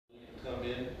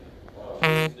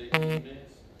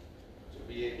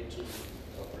to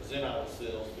present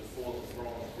ourselves before the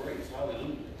throne of grace.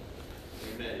 Hallelujah.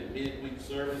 Amen. And midweek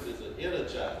service is an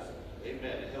energizer.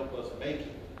 Amen. To help us make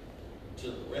it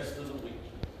to the rest of the week.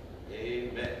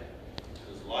 Amen.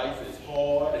 Because life is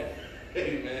hard. And,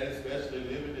 amen. Especially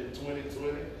living in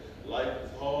 2020. Life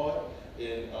is hard.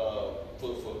 And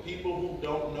for people who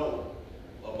don't know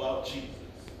about Jesus,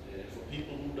 and for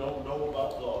people who don't know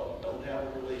about God, don't have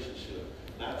a relationship,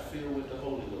 not filled with the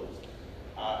Holy Ghost,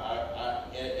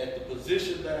 at the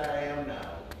position that I am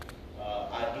now,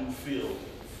 I do feel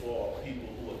for people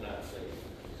who are not saved,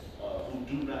 who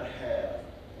do not have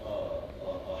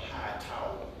a high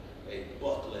tower, a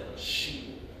buckler, a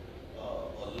shield,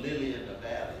 a lily in the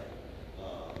valley,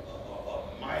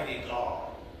 a mighty God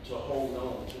to hold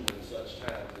on to in such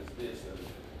times as this. And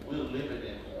we're living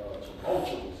in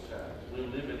tumultuous times. We're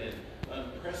living in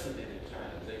unprecedented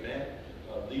times. Amen.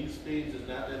 These things is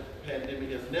not that the pandemic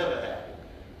has never happened,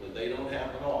 but they don't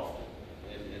happen often.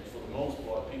 And for the most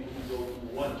part, people who go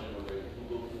through one generation,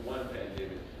 who go through one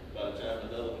pandemic, by the time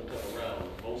another one comes around,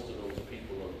 most of those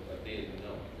people are dead and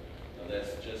gone.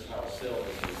 That's just how seldom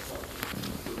they come.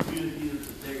 But we're here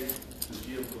today to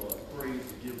give God praise,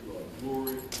 to give God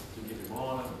glory, to give Him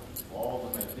honor for all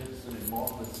the magnificent and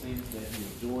marvelous things that He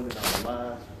is doing in our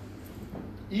lives.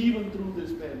 Even through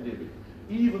this pandemic,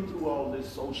 even through all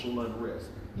this social unrest,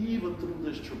 even through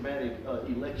this traumatic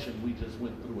election we just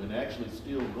went through and actually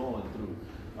still going through,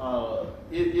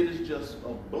 it is just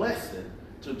a blessing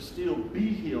to still be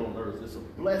here on earth. It's a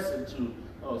blessing to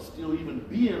still even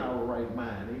be in our right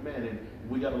mind. Amen. And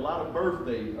we got a lot of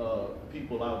birthday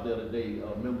people out there today,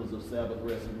 members of Sabbath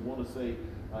Rest, and we want to say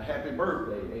happy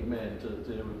birthday, amen,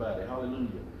 to everybody. Hallelujah.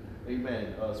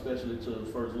 Amen. Especially to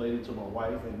the First Lady, to my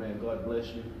wife, amen. God bless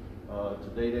you. To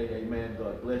Day, amen.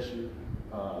 God bless you.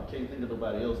 I can't think of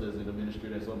nobody else that's in the ministry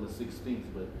that's on the 16th,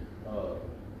 but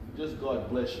just God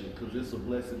bless you, because it's a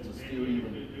blessing to still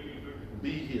even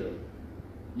be here.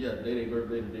 Yeah, Day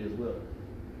birthday today as well.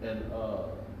 And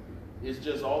it's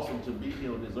just awesome to be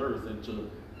here on this earth and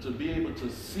to be able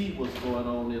to see what's going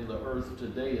on in the earth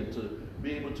today and to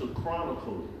be able to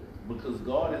chronicle it, because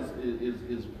God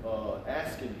is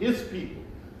asking His people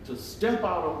to step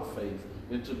out on faith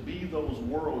and to be those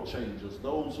world changers,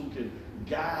 those who can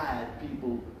guide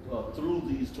people through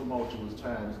these tumultuous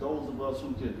times, those of us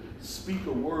who can speak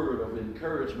a word of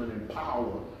encouragement and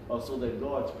power so that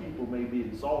God's people may be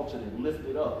exalted and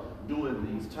lifted up during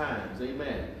these times.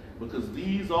 Amen. Because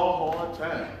these are hard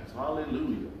times.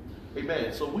 Hallelujah.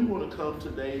 Amen. So we want to come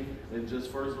today and just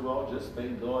first of all, just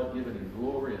thank God, giving Him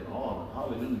glory and honor.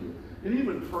 Hallelujah. And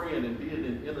even praying and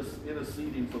being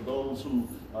interceding for those who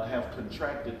have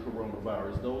contracted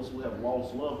coronavirus, those who have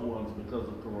lost loved ones because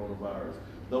of coronavirus,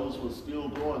 those who are still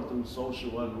going through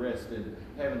social unrest and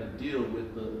having to deal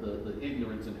with the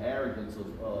ignorance and arrogance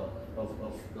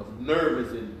of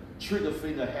nervous and trigger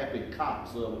finger happy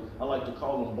cops. I like to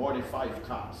call them Barney Fife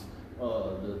cops,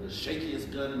 the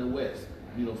shakiest gun in the West.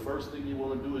 You know, first thing you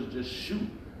want to do is just shoot.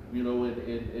 You know,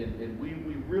 and we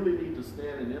really need to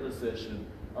stand in intercession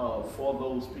for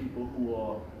those people who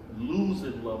are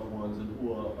losing loved ones and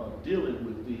who are dealing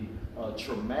with the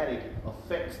traumatic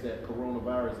effects that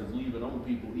coronavirus is leaving on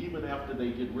people, even after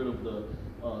they get rid of the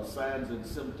signs and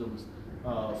symptoms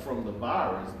from the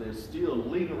virus. There's still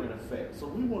lingering effects. So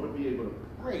we want to be able to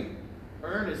pray,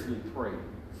 earnestly pray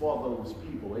for those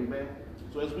people. Amen.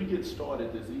 So as we get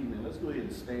started this evening, let's go ahead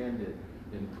and stand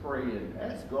and pray and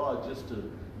ask God just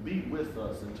to be with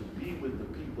us and to be with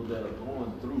the people that are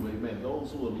going through, amen,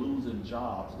 those who are losing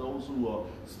jobs, those who are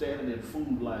standing in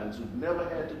food lines, who've never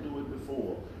had to do it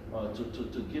before,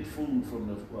 to get food from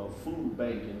the food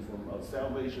bank and from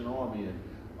Salvation Army and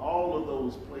all of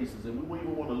those places. And we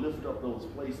even want to lift up those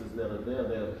places that are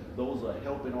there. Those are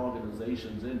helping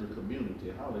organizations in the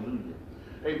community. Hallelujah.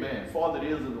 Amen. Father,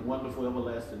 it is in the wonderful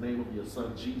everlasting name of your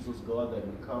Son, Jesus, God, that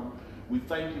we come. We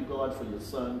thank you, God, for your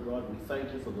Son, God. We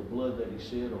thank you for the blood that He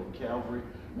shed on Calvary.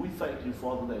 We thank you,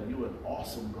 Father, that you are an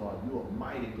awesome God. You are a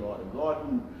mighty God, a God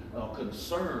who are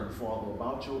concerned, Father,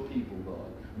 about your people, God.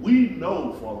 We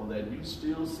know, Father, that you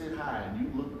still sit high and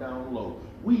you look down low.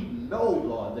 We know,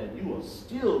 God, that you are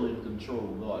still in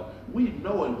control, God. We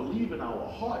know and believe in our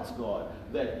hearts, God,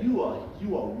 that you are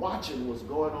watching what's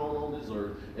going on this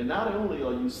earth. And not only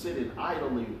are you sitting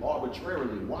idly,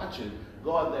 arbitrarily watching,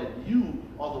 God, that you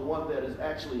are the one that is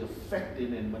actually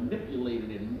affecting and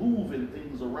manipulating and moving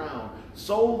things around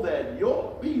so that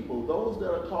your people, those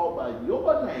that are called by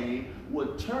your name,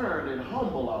 would turn and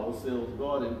humble ourselves,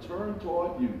 God, and turn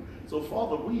toward you. So,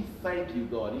 Father, we thank you,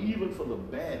 God, even for the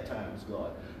bad times,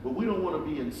 God. But we don't want to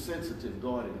be insensitive,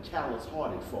 God, and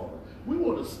callous-hearted, Father. We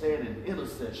want to stand in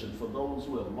intercession for those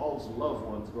who have lost loved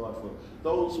ones, God, for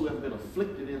those who have been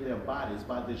afflicted in their bodies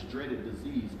by this dreaded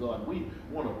disease, God. We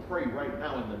want to pray right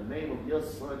now in the name of your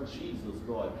Son, Jesus,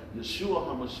 God, Yeshua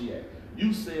HaMashiach.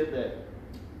 You said that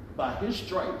by his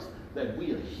stripes that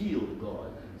we are healed, God.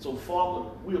 So, Father,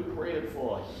 we are praying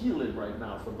for a healing right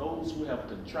now for those who have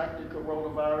contracted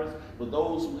coronavirus, for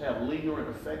those who have lingering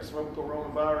effects from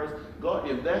coronavirus. God,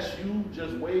 if that's you,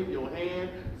 just wave your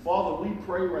hand. Father, we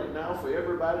pray right now for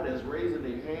everybody that's raising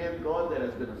their hand, God, that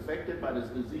has been affected by this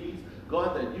disease.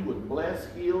 God, that you would bless,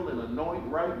 heal, and anoint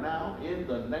right now in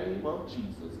the name of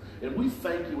Jesus. And we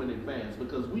thank you in advance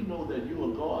because we know that you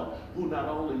are God who not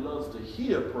only loves to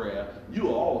hear prayer, you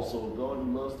are also a God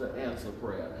who loves to answer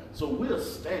prayer. So we're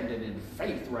standing in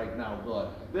faith right now, God.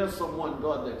 There's someone,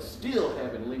 God, that's still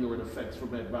having lingering effects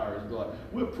from that virus, God.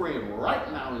 We're praying right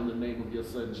now in the name of your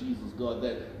Son, Jesus, God,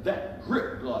 that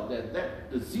grip, God,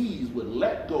 that disease would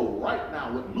let go right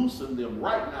now, would loosen them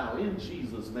right now in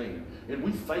Jesus' name. And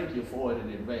we thank you for it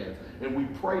in advance. And we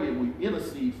pray and we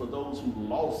intercede for those who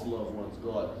lost loved ones,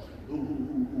 God,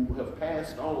 who have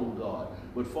passed on, God.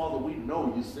 But Father, we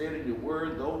know you said in your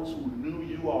word, those who knew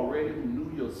you already, who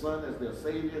knew your Son as their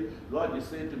Savior, God, you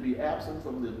said to be absent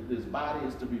from this body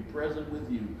is to be present with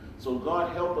you. So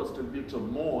God, help us to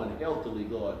mourn healthily,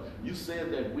 God. You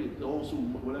said that we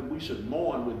should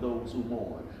mourn with those who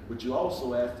mourn. But you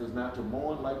also asked us not to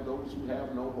mourn like those who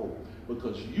have no hope.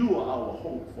 Because you are our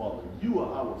hope, Father. You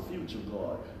are our future,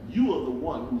 God. You are the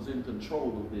one who's in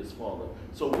control of this, Father.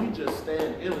 So we just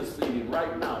stand interceding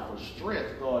right now for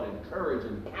strength, God, and courage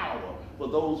and power for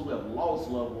those who have lost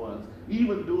loved ones.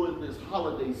 Even during this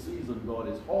holiday season, God,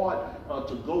 it's hard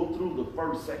to go through the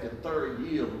first, second, third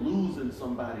year of losing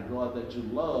somebody, God, that you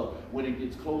love when it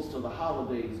gets close to the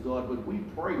holidays, God. But we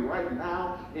pray right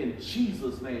now in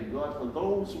Jesus' name, God, for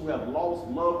those who have lost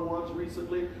loved ones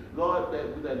recently, God,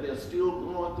 that they're still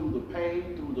going through the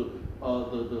pain, through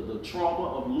the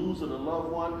trauma of losing a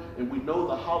loved one, and we know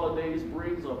the holidays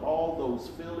brings up all those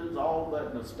feelings, all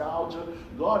that nostalgia.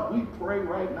 God, we pray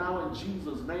right now in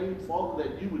Jesus' name, Father,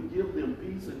 that you would give them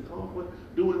peace and comfort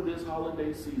during this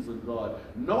holiday season, God,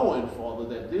 knowing, Father,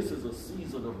 that this is a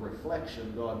season of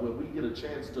reflection, God, where we get a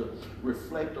chance to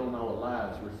reflect on our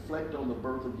lives, reflect on the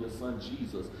birth of your Son,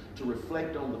 Jesus, to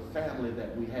reflect on the family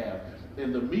that we have.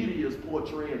 And the media is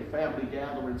portraying family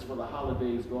gatherings for the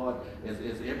holidays, God, as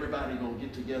everybody gonna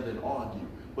get together and argue.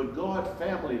 But God,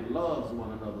 family loves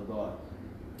one another, God.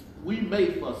 We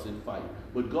may fuss and fight,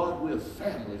 but God, we're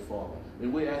family, Father.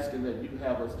 And we're asking that you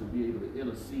have us to be able to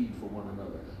intercede for one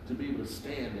another, to be able to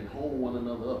stand and hold one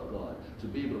another up, God, to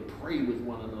be able to pray with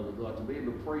one another, God, to be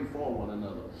able to pray for one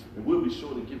another. And we'll be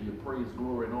sure to give you praise,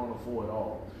 glory, and honor for it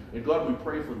all. And God, we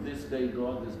pray for this day,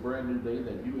 God, this brand new day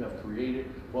that you have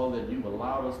created, Father, that you've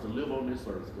allowed us to live on this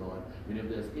earth, God. And if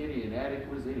there's any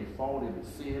inadequacies, any fault, any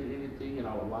sin, anything in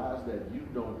our lives that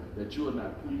you are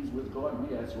not pleased with, God,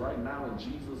 we ask right now in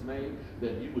Jesus' name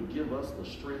that you would give us the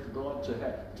strength, God,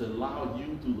 to allow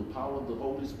you through the power of the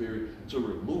Holy Spirit to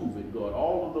remove it, God.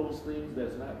 All of those things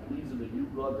that's not pleasing to you,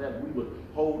 God, that we would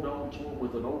hold on to them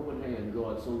with an open hand,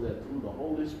 God, so that through the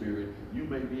Holy Spirit you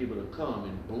may be able to come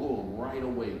and blow them right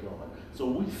away, God. So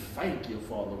we thank you,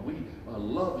 Father. We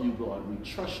love you, God. We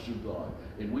trust you, God.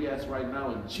 And we ask right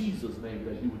now in Jesus' name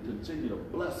that you would continue to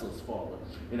bless us, Father.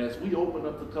 And as we open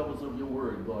up the covers of your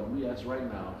word, God, we ask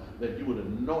right now that you would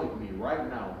anoint me right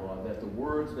now, God, that the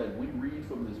words that we read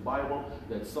from this Bible,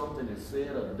 that something is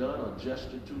said or done or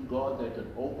gestured to, God, that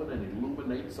could open and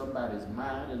illuminate somebody's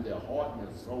mind and their heart and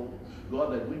their soul,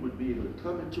 God, that we would be able to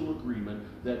come into agreement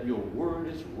that your word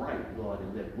is right, God,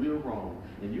 and that we're wrong.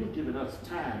 And you're giving us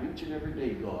time each and every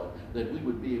day, God, that we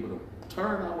would be able to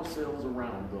turn ourselves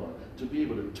around, God, to be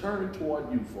able to turn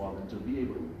toward you, Father, and to be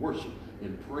able to worship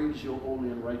and praise your holy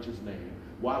and righteous name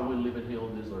while we're living here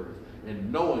on this earth.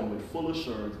 And knowing with full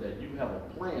assurance that you have a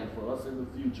plan for us in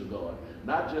the future, God.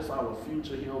 Not just our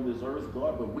future here on this earth,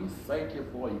 God, but we thank you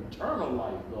for eternal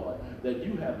life, God, that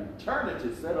you have eternity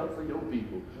set up for your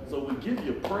people. So we give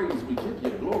you praise, we give you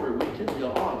glory, we give you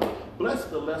honor. Bless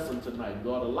the lesson tonight,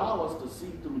 God. Allow us to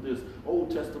see through this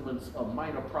Old Testament's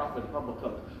minor prophet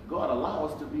Habakkuk. God, allow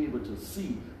us to be able to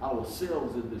see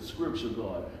ourselves in this scripture,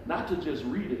 God. Not to just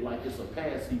read it like it's a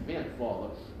past event, Father,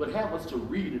 but have us to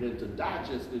read it and to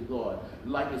digest it, God,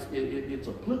 like it's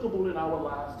applicable in our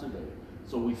lives today.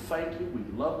 So we thank you, we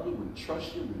love you, we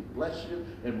trust you, we bless you,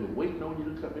 and we're waiting on you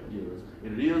to come and get us.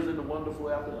 And it is in the wonderful,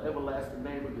 everlasting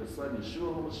name of your Son,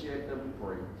 Yeshua HaMashiach, that we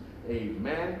pray.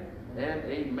 Amen and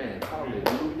amen. Hallelujah,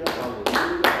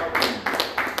 hallelujah, hallelujah.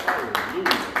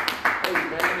 Hallelujah.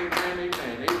 Amen, amen,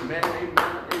 amen. Amen,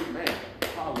 amen, amen.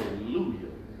 Hallelujah.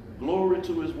 Glory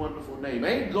to his wonderful name.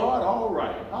 Ain't God all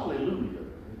right? Hallelujah.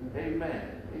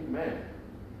 Amen. Amen.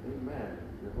 Amen.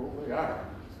 Jehovah God.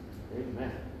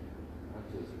 Amen.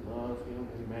 I just love him.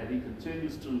 Amen. He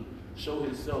continues to show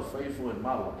himself faithful in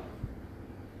my life.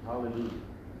 Hallelujah.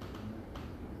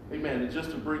 Amen. And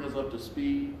just to bring us up to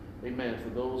speed, amen, for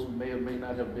those who may or may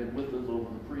not have been with us over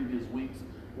the previous weeks,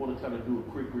 I want to kind of do a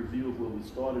quick review of where we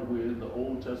started. We're in the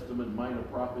Old Testament minor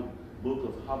prophet book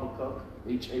of Habakkuk,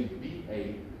 Habakuk.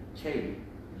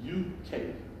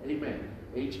 Amen.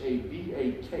 Habakuk.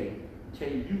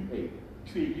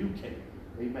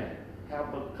 Amen.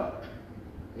 Habakkuk.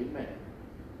 Amen.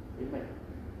 Amen.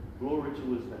 Glory to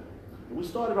his name. And we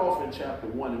started off in chapter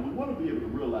 1, and we want to be able to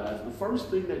realize the first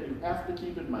thing that you have to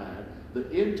keep in mind the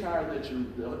entire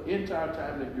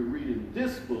time that you're reading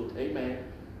this book, amen,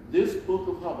 this book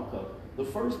of Habakkuk, the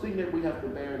first thing that we have to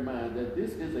bear in mind that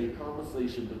this is a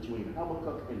conversation between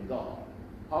Habakkuk and God.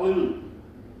 Hallelujah.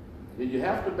 And you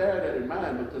have to bear that in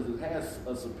mind because it has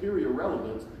a superior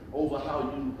relevance over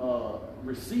how you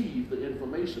receive the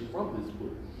information from this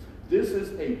book. This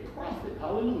is a prophet.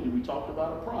 Hallelujah. We talked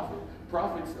about a prophet.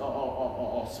 Prophets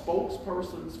are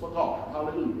spokespersons for God.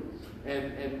 Hallelujah.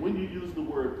 And when you use the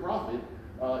word prophet,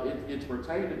 it's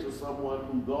pertaining to someone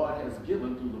who God has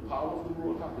given through the power of the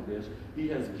Ruach HaKodesh. He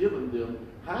has given them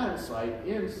hindsight,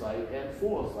 insight, and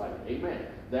foresight. Amen.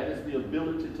 That is the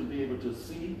ability to be able to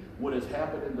see what has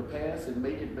happened in the past and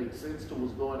make it make sense to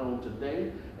what's going on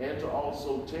today, and to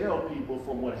also tell people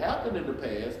from what happened in the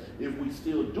past, if we're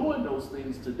still doing those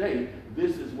things today,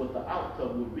 this is what the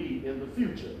outcome will be in the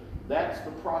future. That's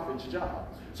the prophet's job.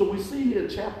 So we see here in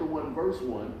chapter 1, verse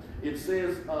 1, it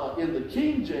says in the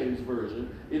King James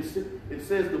Version, it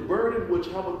says the burden which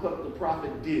Habakkuk the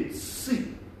prophet did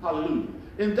see. Hallelujah.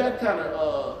 And that kind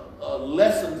of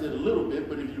lessens it a little bit,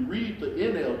 but if you read the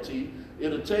NLT,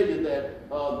 it'll tell you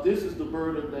that this is the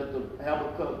burden that the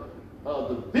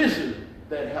vision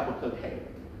that Habakkuk had.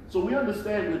 So we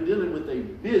understand we're dealing with a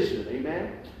vision,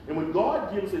 amen? And when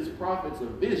God gives his prophets a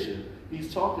vision,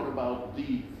 he's talking about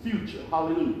the future.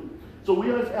 Hallelujah. So we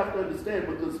have to understand,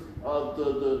 because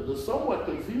the somewhat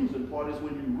confusing part is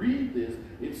when you read this,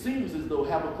 it seems as though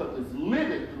Habakkuk is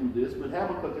living through this, but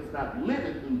Habakkuk is not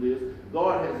living through this.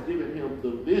 God has given him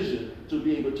the vision to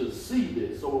be able to see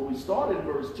this. So when we start in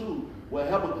verse 2, where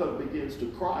Habakkuk begins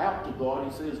to cry out to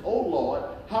God, he says, "Oh Lord,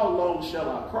 how long shall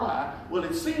I cry?" Well,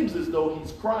 it seems as though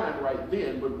he's crying right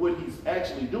then, but what he's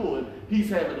actually doing, he's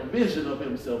having a vision of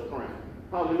himself crying.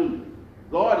 Hallelujah.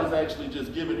 God is actually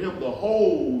just giving him the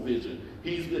whole vision.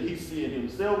 He's seeing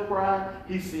himself cry.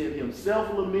 He's seeing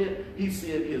himself lament. He's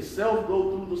seeing himself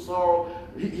go through the sorrow.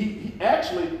 He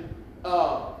actually,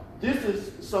 this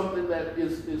is something that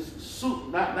is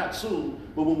soon, not soon,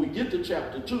 but when we get to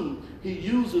chapter 2, he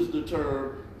uses the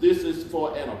term, this is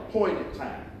for an appointed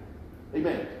time.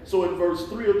 Amen. So in verse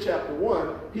 3 of chapter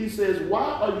 1, he says, "Why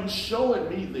are you showing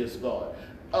me this, God?"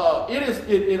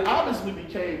 It obviously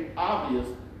became obvious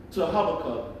to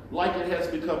Habakkuk, like it has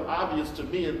become obvious to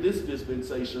me in this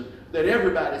dispensation, that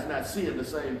everybody's not seeing the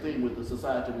same thing with the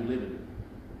society we live in.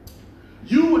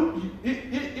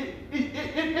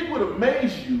 It would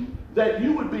amaze you that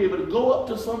you would be able to go up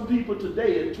to some people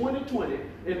today in 2020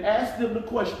 and ask them the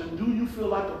question, do you feel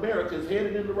like America is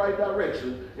headed in the right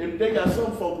direction? And they got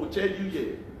some folk would tell you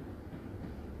yes.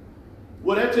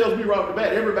 Well, that tells me right off the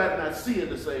bat, everybody's not seeing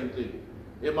the same thing.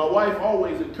 And my wife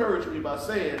always encouraged me by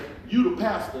saying, you the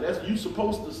pastor, you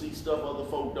supposed to see stuff other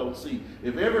folk don't see.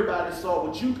 If everybody saw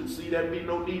what you could see, that'd be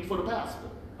no need for the pastor.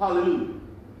 Hallelujah.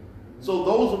 So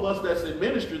those of us that's in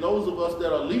ministry, those of us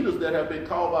that are leaders that have been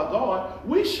called by God,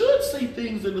 we should see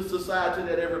things in the society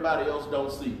that everybody else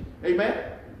don't see. Amen?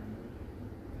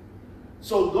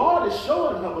 So God is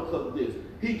showing Habakkuk this.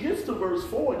 He gets to verse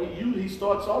 4 and he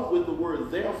starts off with the word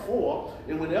therefore.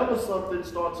 And whenever something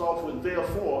starts off with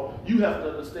therefore, you have to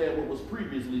understand what was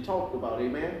previously talked about.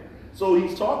 Amen? So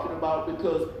he's talking about,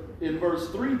 because in verse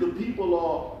 3, the people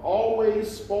are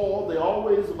always spoiled, they're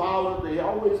always violent, they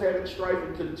always having strife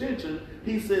and contention.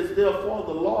 He says, therefore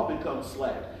the law becomes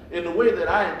slack. And the way that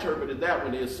I interpreted that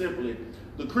one is simply,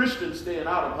 the Christians staying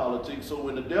out of politics, so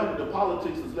when the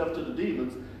politics is left to the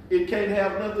demons, it can't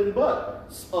have nothing but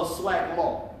a slack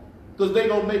law, because they're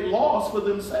going to make laws for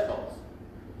themselves.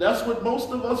 That's what most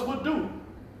of us would do.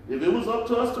 If it was up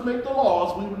to us to make the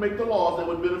laws, we would make the laws that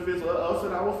would benefit us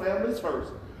and our families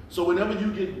first. So whenever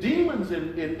you get demons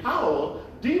in power,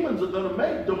 demons are going to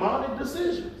make demonic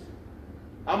decisions.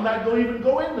 I'm not going to even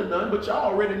go into none, but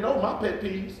y'all already know my pet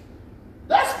peeves.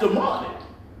 That's demonic.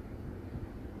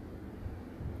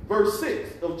 Verse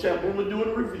 6 of chapter 1, we're doing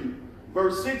a review.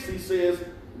 Verse 6, he says,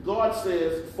 God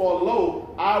says, for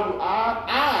lo,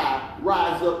 I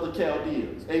rise up the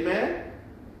Chaldeans. Amen?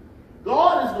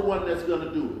 God is the one that's going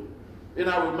to do it. And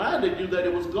I reminded you that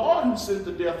it was God who sent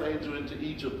the death angel into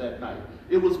Egypt that night.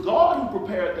 It was God who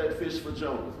prepared that fish for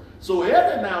Jonah. So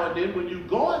every now and then when you're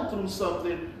going through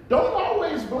something, don't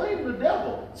always blame the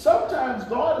devil. Sometimes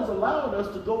God is allowing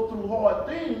us to go through hard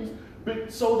things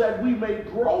so that we may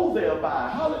grow thereby.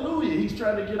 Hallelujah. He's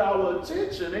trying to get our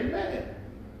attention. Amen.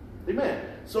 Amen.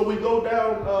 So we go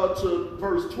down to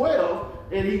verse 12,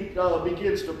 and he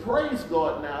begins to praise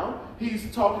God now.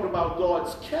 He's talking about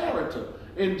God's character.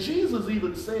 And Jesus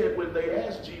even said when they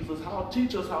asked Jesus,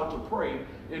 teach us how to pray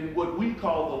in what we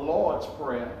call the Lord's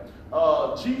Prayer.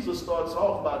 Jesus starts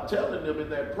off by telling them in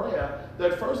that prayer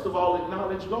that first of all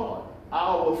acknowledge God,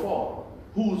 our Father,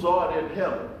 who art in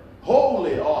heaven.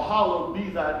 Holy or hallowed be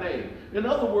thy name. In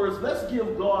other words, let's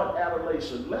give God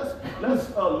adoration. Let's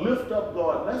lift up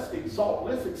God. Let's exalt.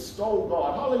 Let's extol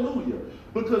God. Hallelujah.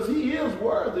 Because he is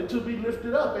worthy to be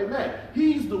lifted up. Amen.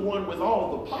 He's the one with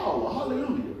all the power.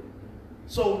 Hallelujah.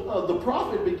 So the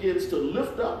prophet begins to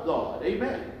lift up God.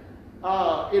 Amen.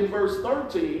 In verse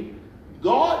 13,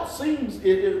 God seems,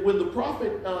 when the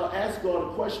prophet asks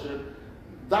God a question,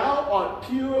 thou art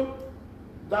pure,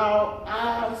 thou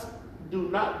eyes do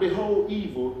not behold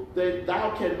evil, that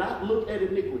thou cannot look at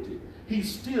iniquity. He's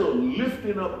still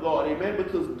lifting up God, amen,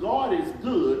 because God is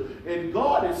good, and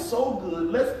God is so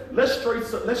good. Let's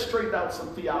straighten out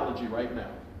some theology right now.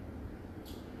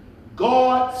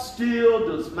 God still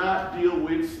does not deal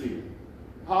with sin.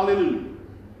 Hallelujah.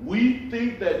 We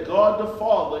think that God the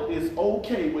Father is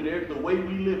okay with the way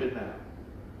we live it now,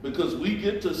 because we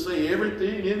get to say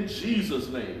everything in Jesus'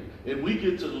 name, and we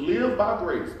get to live by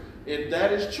grace. And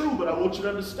that is true, but I want you to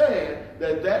understand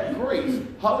that grace,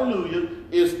 hallelujah,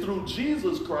 is through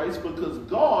Jesus Christ, because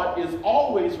God is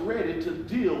always ready to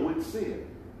deal with sin.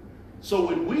 So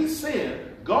when we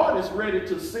sin, God is ready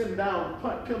to send down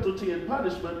penalty and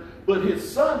punishment, but his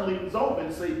son leans over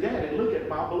and say, Daddy, look at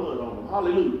my blood on him.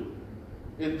 Hallelujah.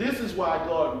 And this is why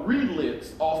God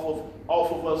relents off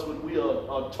of us when we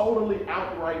are totally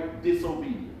outright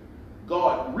disobedient.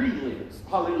 God relents.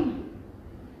 Hallelujah.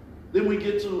 Then we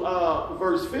get to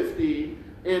verse 15,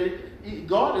 and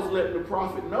God is letting the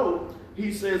prophet know.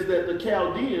 He says that the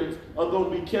Chaldeans are going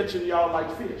to be catching y'all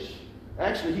like fish.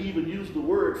 Actually, he even used the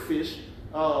word fish.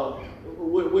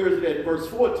 Where is it at? Verse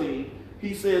 14,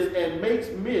 he says, and makes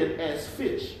men as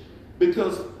fish.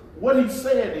 Because what he's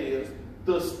saying is,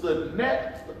 the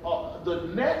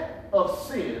net of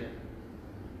sin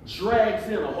drags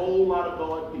in a whole lot of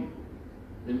God people.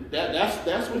 And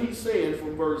that's what he's saying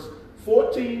from verse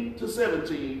 14 to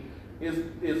 17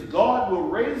 is God will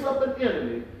raise up an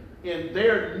enemy, and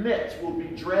their nets will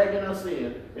be dragging us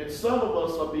in, and some of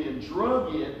us are being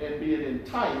drug in and being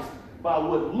enticed by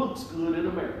what looks good in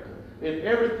America. And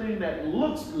everything that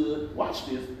looks good, watch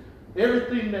this,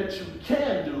 everything that you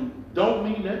can do don't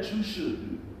mean that you should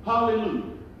do. Hallelujah.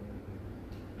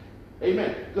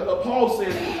 Amen. Paul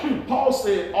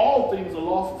said all things are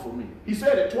lawful for me. He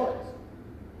said it twice.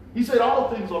 He said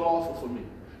all things are lawful for me.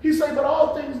 He said, but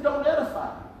all things don't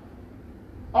edify.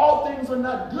 All things are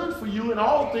not good for you, and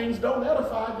all things don't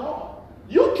edify God.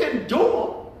 You can do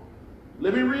them.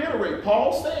 Let me reiterate.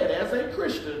 Paul said, as a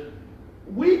Christian,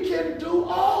 we can do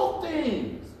all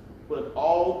things, but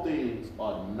all things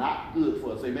are not good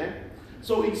for us. Amen?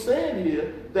 So he's saying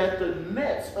here that the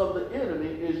nets of the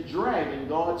enemy is dragging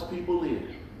God's people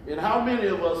in. And how many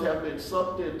of us have been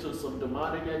sucked into some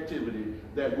demonic activity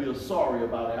that we're sorry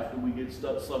about after we get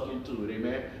sucked into it?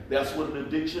 Amen? That's what an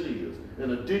addiction is.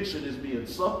 An addiction is being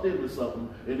sucked into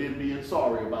something and then being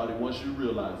sorry about it once you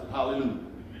realize it. Hallelujah.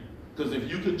 Because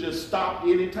if you could just stop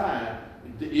any time,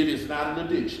 it is not an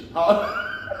addiction.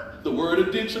 The word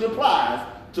addiction applies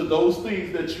to those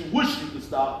things that you wish you could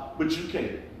stop, but you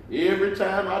can't. Every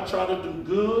time I try to do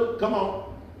good, come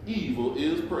on, evil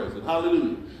is present.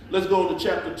 Hallelujah. Let's go on to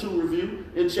chapter 2 review.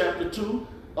 In chapter 2,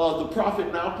 the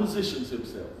prophet now positions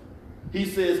himself. He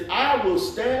says, I will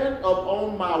stand up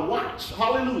on my watch.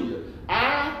 Hallelujah.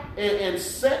 And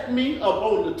set me up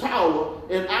on the tower,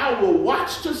 and I will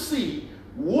watch to see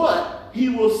what he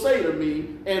will say to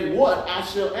me and what I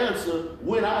shall answer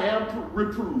when I am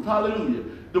reproved. Hallelujah.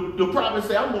 The prophet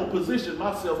said, I'm going to position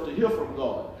myself to hear from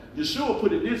God. Yeshua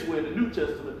put it this way in the New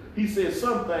Testament. He said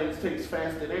some things takes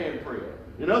fasting and prayer.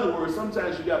 In other words,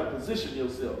 sometimes you got to position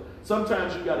yourself.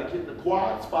 Sometimes you got to get in a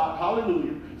quiet spot,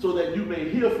 hallelujah, so that you may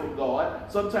hear from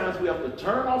God. Sometimes we have to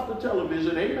turn off the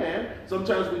television, amen.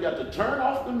 Sometimes we got to turn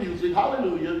off the music,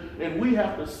 hallelujah, and we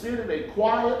have to sit in a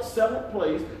quiet, settled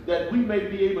place that we may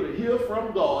be able to hear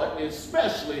from God,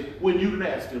 especially when you didn't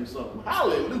ask him something.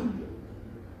 Hallelujah.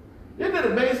 Isn't it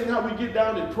amazing how we get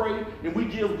down and pray and we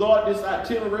give God this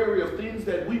itinerary of things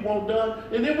that we want done,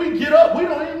 and then we get up, we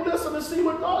don't even listen to see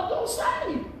what God gonna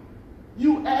say.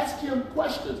 You ask him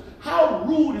questions. How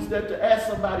rude is that to ask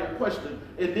somebody a question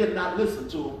and then not listen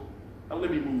to him? Now let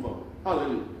me move on.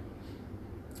 Hallelujah.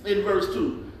 In verse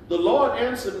 2, the Lord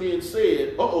answered me and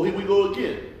said, uh-oh, here we go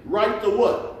again. Write the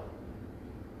what?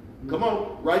 Come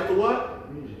on, write the what?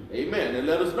 Amen. And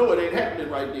let us know it ain't happening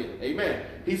right then. Amen.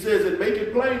 He says, and make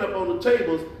it plain up on the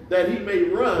tables that he may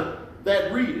run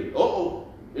that read it. Uh-oh.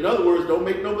 In other words, don't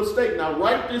make no mistake. Now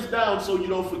write this down so you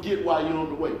don't forget while you're on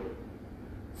the way.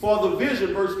 For the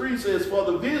vision, verse 3 says, for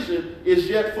the vision is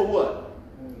yet for what?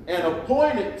 An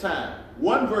appointed time.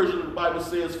 One version of the Bible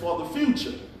says for the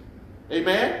future.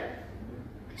 Amen?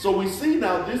 So we see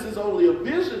now this is only a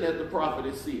vision that the prophet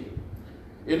is seeing.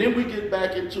 And then we get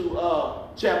back into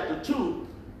chapter 2,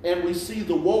 and we see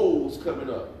the woes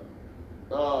coming up.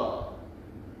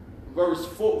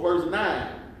 Verse 9,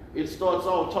 it starts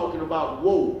off talking about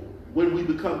woe when we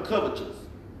become covetous.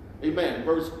 Amen.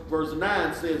 Verse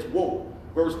 9 says woe.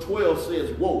 Verse 12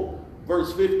 says woe.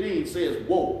 Verse 15 says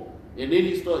woe. And then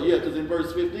he starts, because in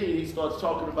verse 15 he starts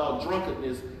talking about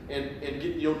drunkenness and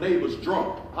getting your neighbors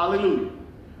drunk. Hallelujah.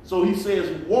 So he says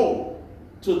woe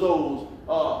to those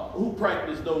who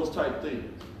practice those type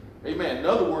things. Amen. In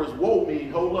other words, woe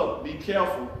means hold up, be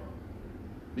careful.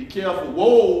 Be careful.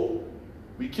 Whoa,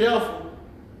 be careful.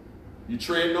 You're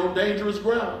treading on dangerous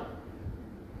ground.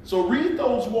 So read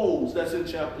those woes that's in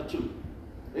chapter 2.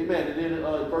 Amen. And then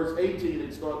verse 18,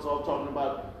 it starts off talking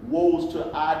about woes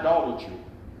to idolatry.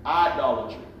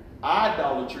 Idolatry.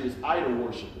 Idolatry is idol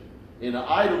worshiping. And an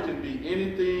idol can be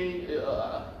anything.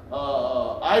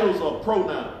 Idols are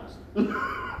pronouns.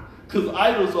 Because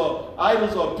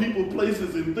idols are people,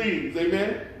 places, and things.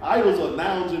 Amen. Idols are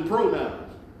nouns and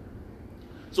pronouns.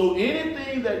 So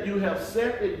anything that you have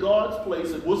set in God's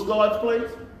place, and what's God's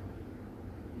place?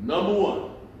 Number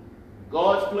one.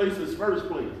 God's place is first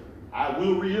place. I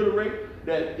will reiterate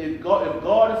that if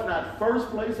God is not first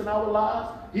place in our lives,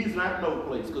 he's not no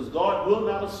place. Because God will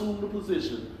not assume the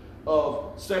position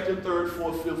of second, third,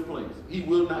 fourth, fifth place. He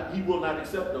will not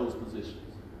accept those positions.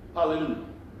 Hallelujah.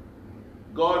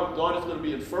 God is going to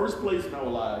be in first place in our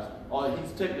lives, or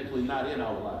he's technically not in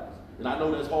our lives. And I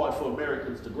know that's hard for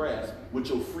Americans to grasp with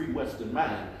your free Western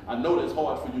mind. I know that's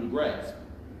hard for you to grasp.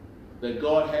 That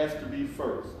God has to be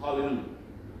first. Hallelujah.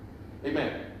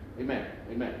 Amen. Amen.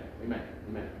 Amen. Amen.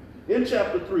 Amen. In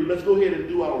chapter 3, let's go ahead and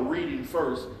do our reading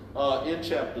first. In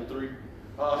chapter 3.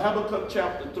 Habakkuk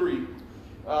chapter 3.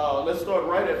 Let's start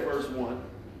right at verse 1.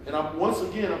 And once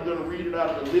again, I'm going to read it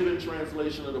out of the Living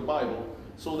Translation of the Bible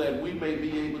so that we may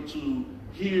be able to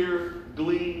hear,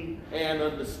 glean, and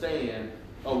understand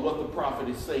what the prophet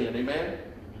is saying. Amen?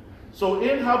 So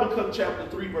in Habakkuk chapter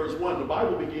 3, verse 1, the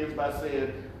Bible begins by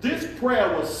saying, this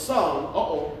prayer was sung,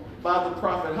 by the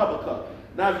prophet Habakkuk.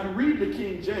 Now, if you read the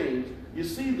King James, you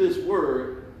see this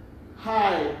word,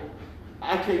 high,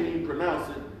 I can't even pronounce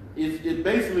it. It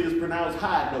basically is pronounced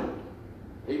high note.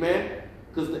 Amen?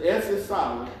 Because the S is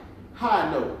silent,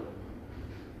 high note.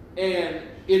 And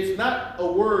it's not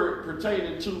a word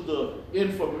pertaining to the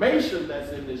information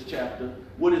that's in this chapter.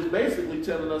 What it's basically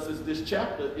telling us is this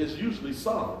chapter is usually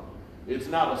sung. It's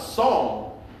not a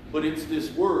song, but it's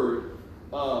this word,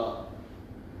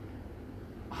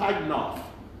 Hagnoth.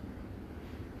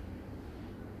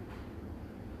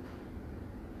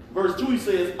 Verse 2, he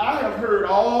says, I have heard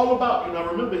all about you. Now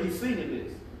remember, he's singing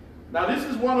this. Now this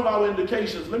is one of our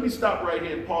indications. Let me stop right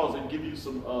here and pause and give you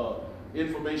some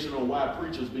information on why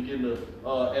preachers begin to,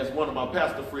 as one of my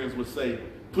pastor friends would say,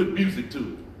 put music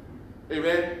to it.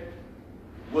 Amen?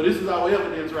 Well, this is our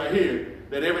evidence right here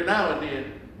that every now and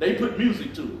then they put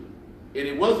music to it. And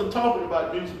it wasn't talking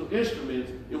about musical instruments.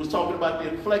 It was talking about the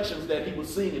inflections that he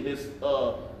was singing this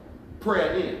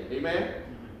prayer in. Amen?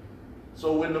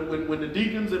 So when the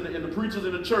deacons and the preachers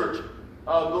in the church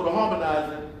go to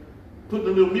harmonizing, putting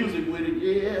a little music with it,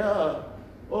 yeah,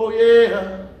 oh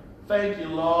yeah, thank you,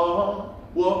 Lord.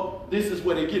 Well, this is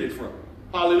where they get it from.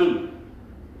 Hallelujah.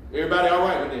 Everybody all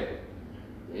right with that?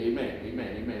 Amen, amen,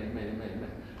 amen, amen, amen,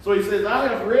 amen. So he says, I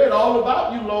have read all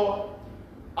about you, Lord.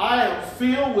 I am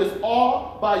filled with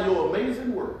awe by your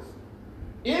amazing works.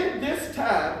 In this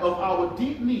time of our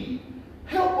deep need,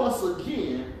 help us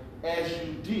again as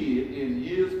you did in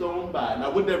years gone by. Now,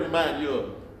 wouldn't that remind you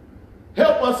of?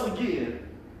 Help us again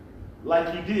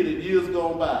like you did in years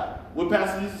gone by. What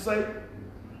Pastor used to say?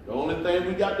 The only thing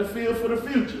we got to fear for the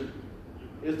future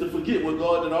is to forget what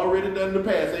God had already done in the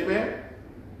past. Amen?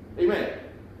 Amen.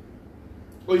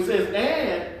 Well, he says,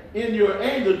 and in your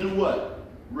anger do what?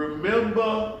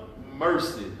 Remember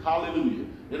mercy. Hallelujah.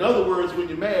 In other words, when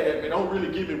you're mad at me, don't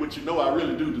really give me what you know I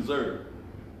really do deserve.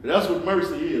 And that's what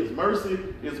mercy is. Mercy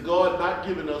is God not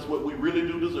giving us what we really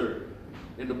do deserve.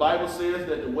 And the Bible says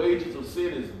that the wages of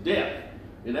sin is death.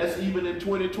 And that's even in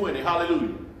 2020.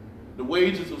 Hallelujah. The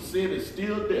wages of sin is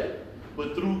still death.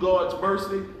 But through God's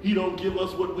mercy, he don't give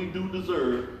us what we do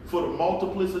deserve for the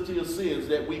multiplicity of sins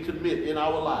that we commit in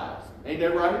our lives. Ain't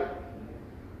that right?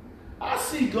 I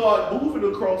see God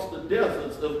moving across the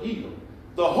deserts of Edom,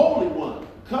 the Holy One,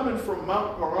 coming from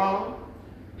Mount Paran.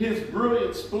 His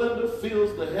brilliant splendor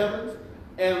fills the heavens,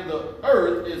 and the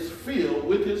earth is filled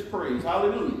with his praise.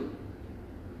 Hallelujah.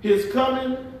 His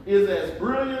coming is as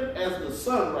brilliant as the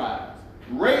sunrise.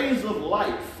 Rays of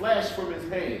light flash from his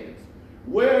hands.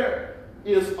 Where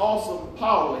is awesome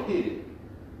power hidden?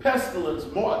 Pestilence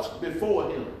marched before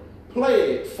him.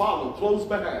 Plague followed close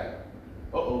behind.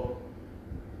 Uh-oh.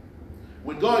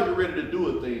 When God get ready to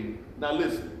do a thing, now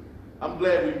listen, I'm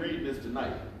glad we read this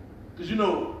tonight. Because you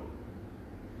know,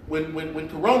 when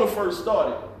Corona first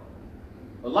started,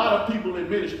 a lot of people in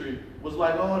ministry was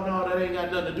like, oh no, that ain't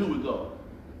got nothing to do with God.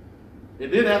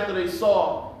 And then after they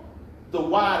saw the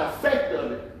wide effect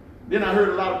of it, then I heard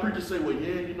a lot of preachers say, well,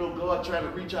 yeah, you know, God trying to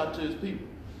reach out to his people.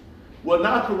 Well,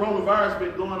 now coronavirus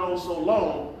been going on so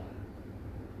long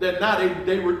that now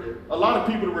a lot of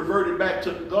people have reverted back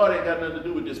to God ain't got nothing to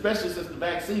do with it, especially since the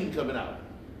vaccine coming out.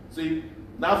 See,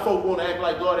 now folk want to act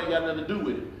like God ain't got nothing to do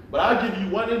with it. But I'll give you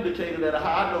one indicator that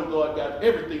how I know God got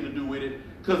everything to do with it,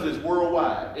 because it's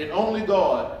worldwide. And only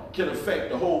God can affect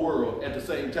the whole world at the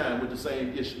same time with the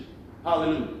same issue.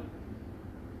 Hallelujah.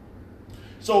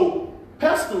 So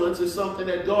pestilence is something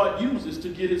that God uses to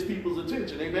get his people's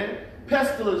attention. Amen.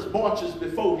 Pestilence marches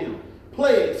before him.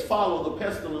 Plagues follow the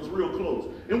pestilence real close.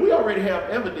 And we already have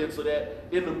evidence of that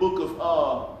in the book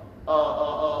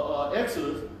of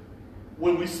Exodus,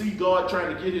 when we see God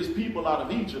trying to get his people out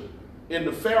of Egypt. And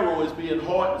the Pharaoh is being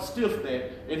hard and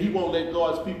stiff-necked, and he won't let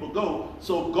God's people go.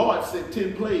 So God sent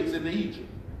 10 plagues into Egypt.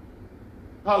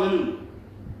 Hallelujah.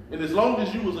 And as long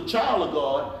as you was a child of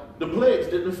God, the plagues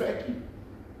didn't affect you.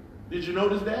 Did you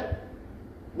notice that?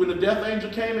 When the death angel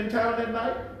came in town that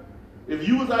night, if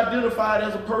you was identified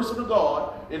as a person of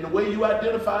God, and the way you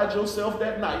identified yourself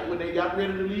that night when they got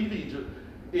ready to leave Egypt,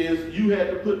 is you had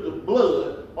to put the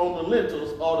blood on the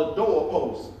lintels or the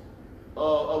doorposts.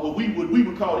 What we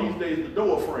would call these days the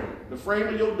door frame. The frame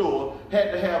of your door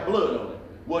had to have blood on it.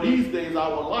 Well, these days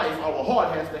our life, our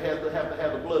heart has to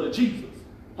have the blood of Jesus.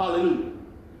 Hallelujah.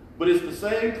 But it's the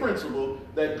same principle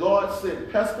that God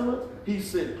sent pestilence, he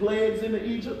sent plagues into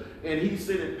Egypt, and he's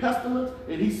sending pestilence,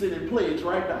 and he's sending plagues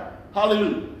right now.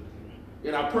 Hallelujah.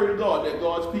 And I pray to God that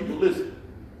God's people listen.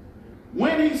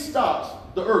 When he stops,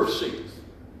 the earth shakes.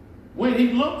 When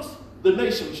he looks, the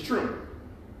nations tremble.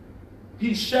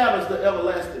 He shatters the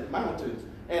everlasting mountains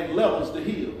and levels the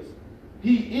hills.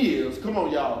 He is, come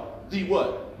on y'all, the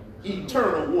what?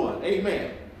 Eternal one.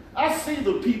 Amen. I see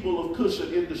the people of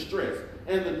Cushan in distress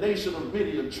and the nation of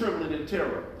Midian trembling in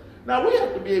terror. Now we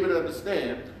have to be able to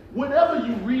understand, whenever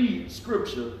you read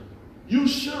scripture, you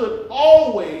should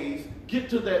always get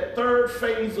to that third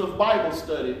phase of Bible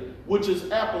study, which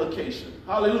is application.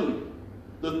 Hallelujah.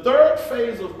 The third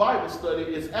phase of Bible study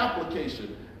is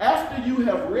application. After you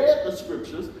have read the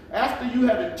scriptures, after you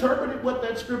have interpreted what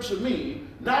that scripture means,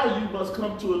 now you must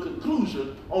come to a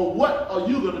conclusion on what are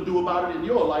you going to do about it in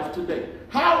your life today.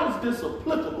 How is this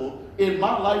applicable in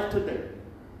my life today?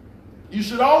 You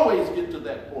should always get to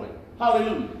that point.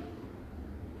 Hallelujah.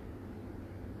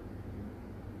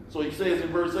 So he says in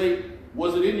verse 8,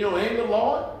 was it in your anger,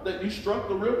 Lord, that you struck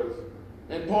the rivers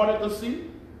and parted the sea?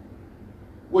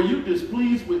 Were you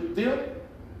displeased with them?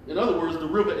 In other words, the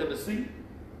river and the sea?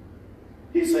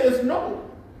 He says, no.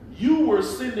 You were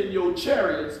sending your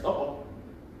chariots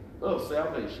of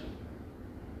salvation.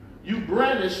 You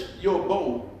brandished your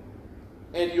bow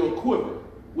and your quiver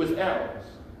with arrows.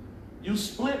 You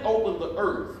split open the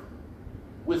earth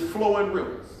with flowing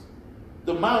rivers.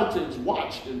 The mountains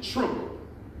watched and trembled.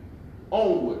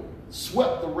 Onward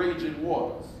swept the raging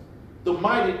waters. The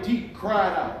mighty deep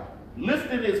cried out,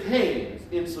 lifting his hands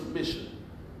in submission.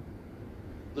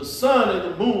 The sun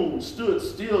and the moon stood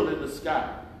still in the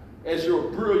sky as your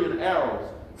brilliant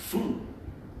arrows flew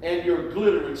and your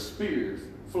glittering spears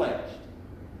flashed.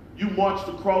 You marched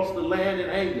across the land in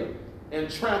anger and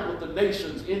trampled the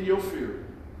nations in your fury.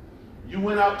 You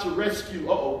went out to rescue,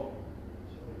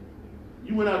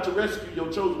 you went out to rescue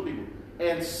your chosen people.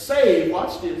 and save,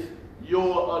 watch this,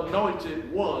 your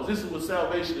anointed ones. This is what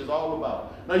salvation is all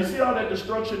about. Now you see all that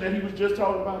destruction that he was just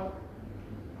talking about?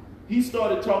 He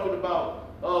started talking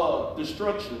about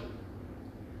destruction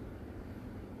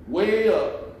way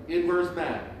up in verse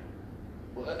 9.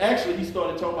 Well, actually, he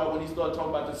started talking about when he started talking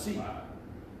about the sea.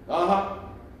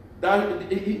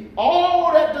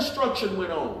 All that destruction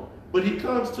went on. But he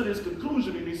comes to this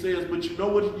conclusion and he says, but you know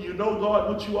what, you know, God,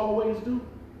 what you always do?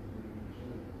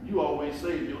 You always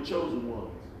save your chosen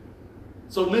ones.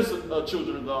 So listen,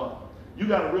 children of God, you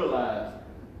got to realize,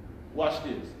 watch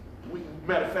this.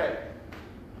 Matter of fact,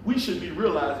 we should be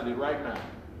realizing it right now.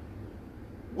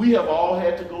 We have all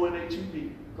had to go in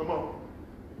HEB. Come on.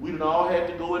 We done all had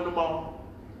to go in the mall.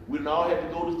 We done all had to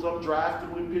go to some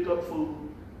drive-thru and pick up food.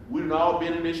 We done all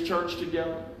been in this church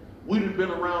together. We done been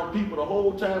around people the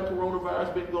whole time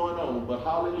coronavirus been going on. But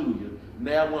hallelujah,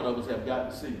 now one of us have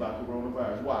gotten sick by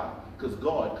coronavirus. Why? Because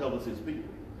God covers his people.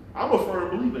 I'm a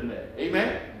firm believer in that.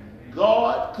 Amen?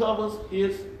 God covers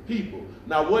his people.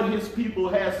 Now what his people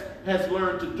has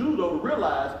learned to do, though, to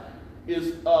realize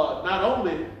is not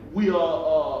only we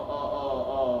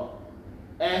are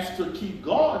asked to keep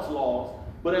God's laws,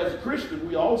 but as a Christian,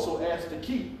 we also asked to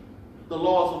keep the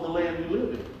laws of the land we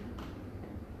live in.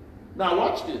 Now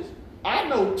watch this. I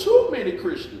know too many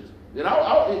Christians,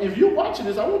 and if you're watching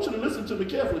this, I want you to listen to me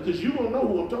carefully because you don't know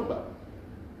who I'm talking about.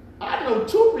 I know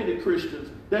too many Christians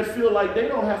that feel like they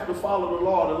don't have to follow the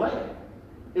law of the land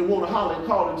and want to holler and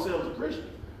call themselves a Christian.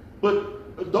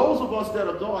 But those of us that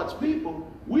are God's people,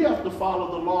 we have to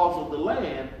follow the laws of the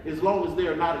land as long as they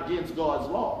are not against God's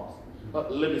laws.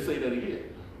 Let me say that again.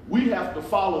 We have to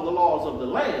follow the laws of the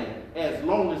land as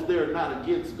long as they're not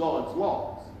against God's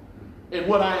laws. And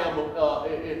what I am,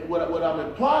 what I'm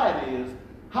implying is,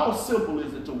 how simple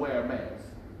is it to wear a mask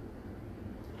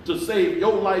to save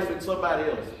your life and somebody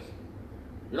else's?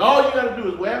 And all you got to do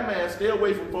is wear a mask, stay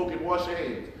away from folk, and wash your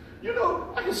hands. You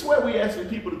know, I can swear we asking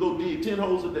people to go dig 10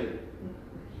 holes a day,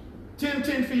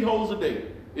 10 feet holes a day,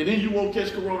 and then you won't catch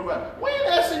coronavirus. We ain't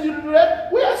asking you to do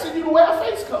that. We're asking you to wear a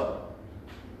face cover.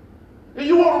 And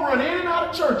you want to run in and out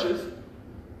of churches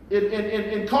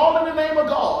and call in the name of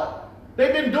God.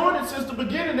 They've been doing it since the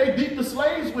beginning. They beat the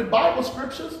slaves with Bible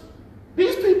scriptures.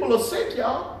 These people are sick,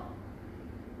 y'all.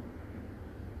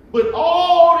 But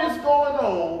all this going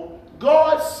on,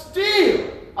 God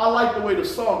still, I like the way the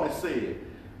psalmist said,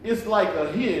 it's like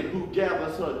a hen who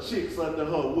gathers her chicks under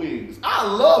her wings. I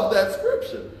love that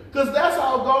scripture because that's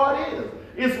how God is.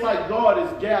 It's like God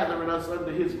is gathering us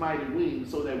under his mighty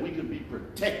wings so that we can be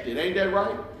protected. Ain't that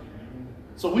right?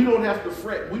 So we don't have to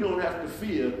fret. We don't have to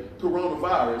fear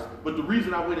coronavirus. But the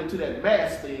reason I went into that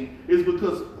mask thing is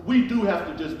because we do have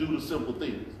to just do the simple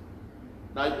things.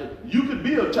 Now, you could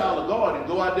be a child of God and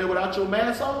go out there without your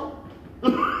mask on.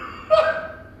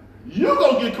 You're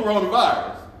going to get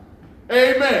coronavirus.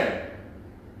 Amen.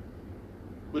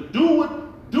 But do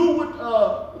what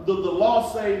the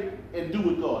law say and do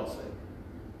what God say.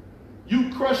 You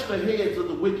crush the heads of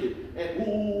the wicked and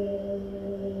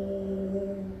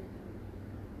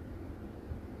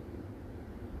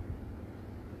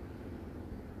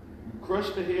crush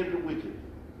the head of the wicked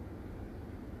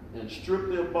and strip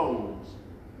their bones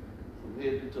from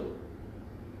head to toe.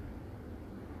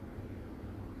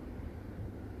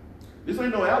 This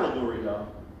ain't no allegory, y'all.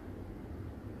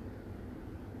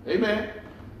 Amen.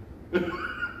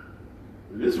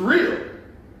 It's real.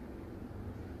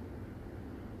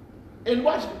 And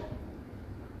watch it.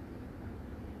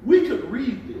 We could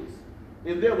read this,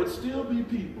 and there would still be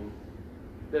people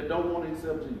that don't want to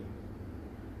accept Jesus.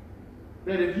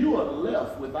 That if you are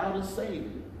left without a Savior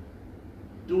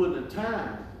during the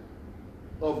time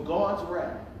of God's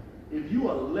wrath, if you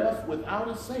are left without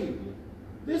a Savior,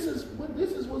 this is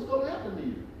what's going to happen to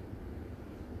you.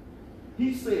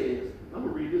 He says, I'm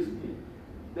going to read this again,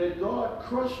 that God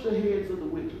crushed the heads of the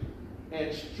wicked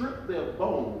and stripped their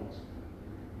bones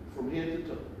from head to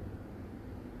toe.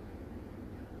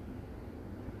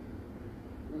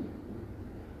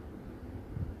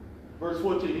 Verse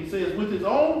 14, he says, with his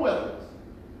own weapons,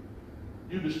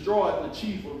 you destroyed the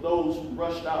chief of those who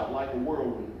rushed out like a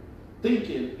whirlwind,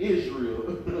 thinking Israel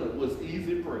was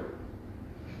easy prey.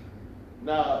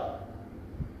 Now,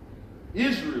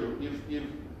 Israel, if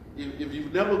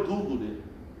you've never Googled it,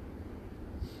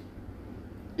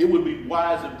 it would be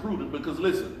wise and prudent because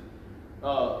listen,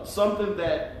 something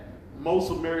that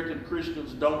most American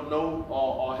Christians don't know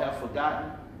or have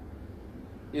forgotten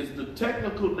is the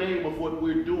technical name of what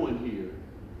we're doing here.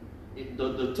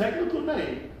 The technical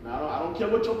name, now I don't care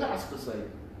what your pastor say,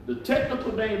 the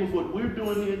technical name of what we're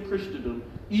doing here in Christendom,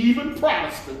 even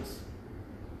Protestants,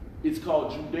 it's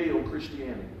called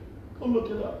Judeo-Christianity. Go look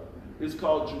it up. It's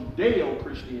called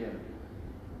Judeo-Christianity.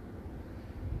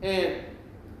 And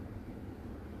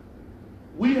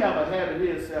we have a habit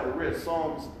here in Saddle Rest.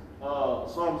 Psalms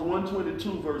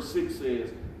 122 verse 6 says,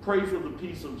 pray for the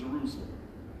peace of Jerusalem,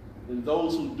 and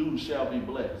those who do shall be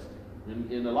blessed.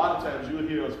 And a lot of times you'll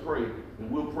hear us pray,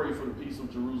 and we'll pray for the peace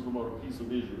of Jerusalem or the peace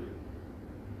of Israel.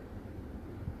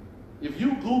 If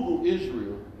you Google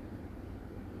Israel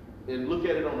and look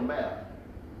at it on a map,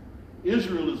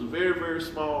 Israel is a very, very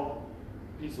small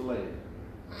piece of land.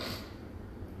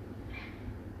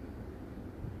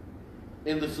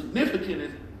 And the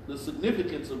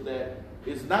significance of that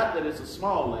is not that it's a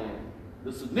small land.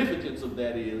 The significance of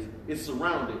that is it's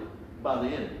surrounded by the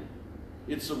enemy.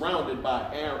 It's surrounded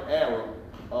by Arab.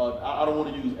 I don't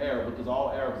want to use Arab because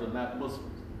all Arabs are not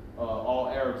Muslims. All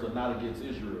Arabs are not against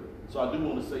Israel. So I do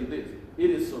want to say this. It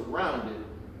is surrounded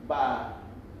by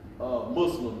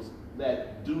Muslims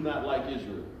that do not like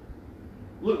Israel.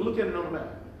 Look at it on the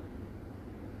map.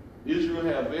 Israel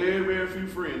have very, very few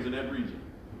friends in that region.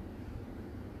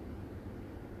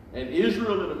 And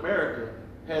Israel and America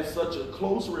has such a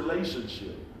close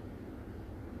relationship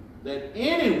that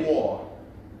any war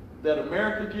that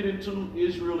America get into,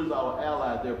 Israel is our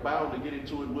ally. They're bound to get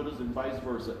into it with us and vice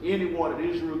versa. Any war that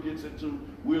Israel gets into,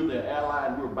 we're their ally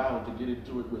and we're bound to get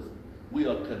into it with them. We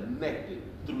are connected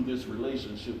through this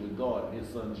relationship with God and His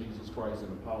Son Jesus Christ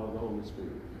and the power of the Holy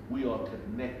Spirit. We are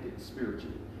connected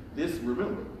spiritually.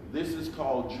 Remember, this is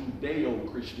called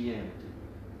Judeo-Christianity.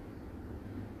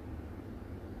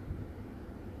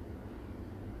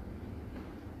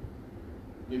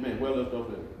 Amen. Well left off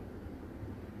there.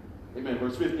 Amen.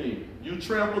 Verse 15. You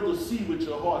trampled the sea with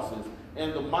your horses,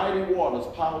 and the mighty waters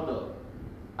piled up.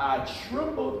 I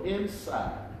trembled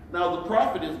inside. Now the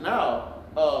prophet is now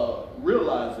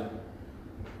realizing,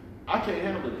 I can't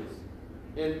handle this.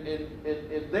 And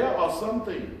there are some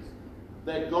things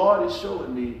that God is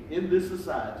showing me in this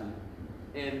society,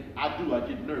 and I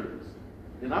get nervous.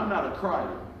 And I'm not a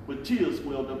crier, but tears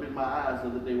welled up in my eyes the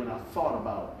other day when I thought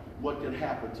about what could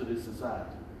happen to this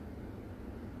society.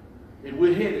 And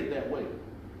we're headed that way.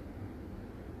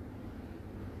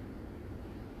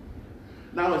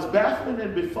 Now it's baffling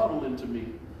and befuddling to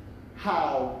me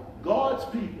how God's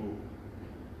people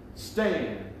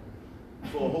stand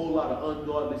for a whole lot of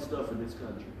ungodly stuff in this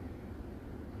country.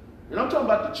 And I'm talking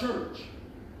about the church.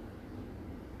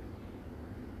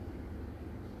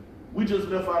 We just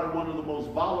left out of one of the most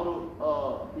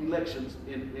volatile elections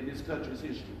in this country's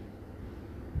history.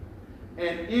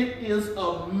 And it is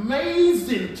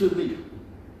amazing to me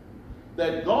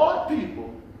that God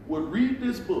people would read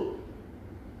this book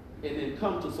and then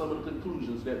come to some of the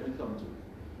conclusions that we come to.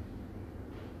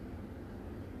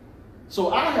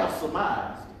 So I have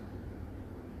surmised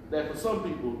that for some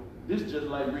people, this is just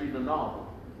like reading a novel.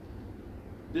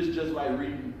 This is just like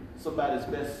reading somebody's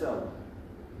bestseller.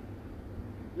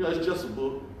 You know, it's just a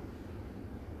book.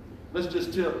 Let's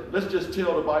just tell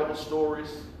the Bible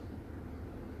stories.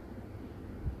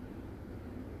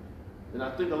 And I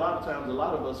think a lot of times, a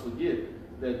lot of us forget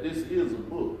that this is a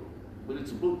book, but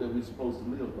it's a book that we're supposed to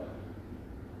live by.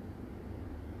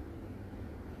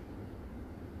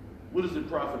 What does it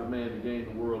profit a man to gain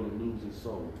the world and lose his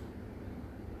soul?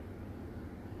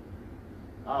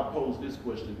 I'll pose this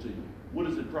question to you. What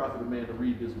does it profit a man to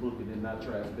read this book and then not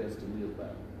try his best to live by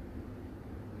it?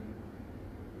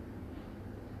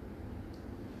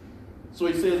 So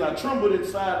he says, I trembled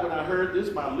inside when I heard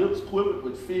this. My lips quivered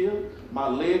with fear. My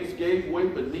legs gave way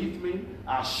beneath me.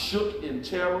 I shook in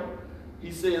terror. He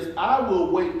says, I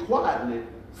will wait quietly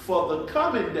for the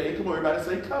coming day. Come on, everybody,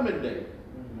 say coming day.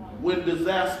 When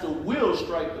disaster will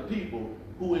strike the people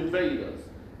who invade us.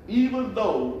 Even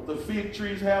though the fig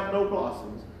trees have no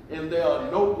blossoms and there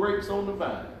are no grapes on the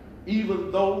vine.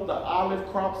 Even though the olive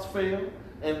crops fail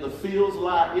and the fields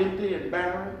lie empty and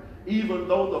barren. Even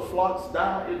though the flocks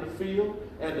die in the field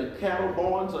and the cattle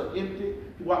barns are empty.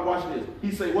 Watch this.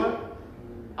 He say what?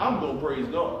 I'm going to praise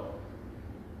God.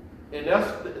 And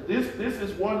this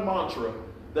is one mantra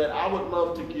that I would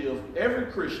love to give every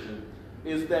Christian,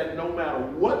 is that no matter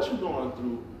what you're going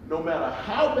through, no matter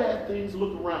how bad things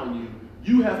look around you,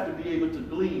 you have to be able to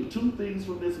glean two things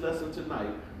from this lesson tonight.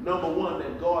 Number one,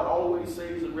 that God always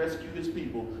saves and rescues His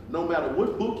people. No matter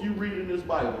what book you read in this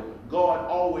Bible, God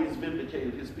always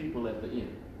vindicated His people at the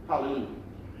end. Hallelujah.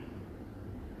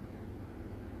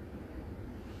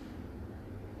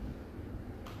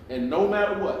 And no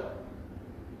matter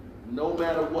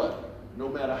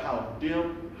how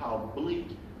dim, how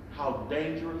bleak, how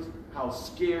dangerous, how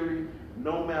scary,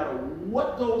 no matter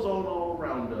what goes on all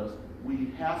around us,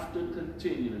 we have to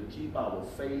continue to keep our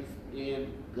faith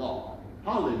in God.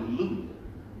 Hallelujah.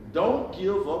 Don't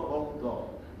give up on God.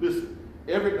 Listen,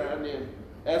 every now and then,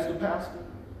 as the pastor,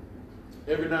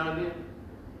 every now and then,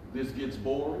 this gets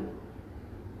boring.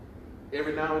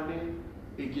 Every now and then,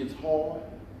 it gets hard.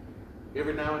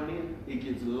 Every now and then, it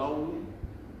gets lonely.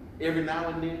 Every now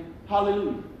and then,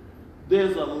 hallelujah.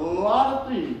 There's a lot of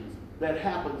things that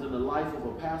happens in the life of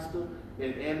a pastor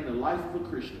and in the life of a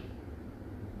Christian.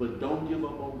 But don't give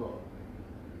up on God.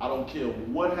 I don't care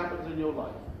what happens in your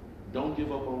life. Don't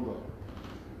give up on God.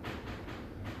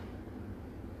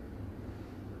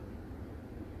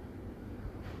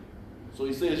 So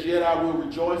he says, yet I will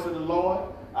rejoice in the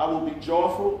Lord. I will be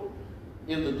joyful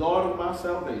in the God of my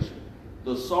salvation.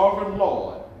 The sovereign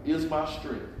Lord is my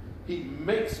strength. He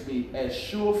makes me as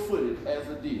sure-footed as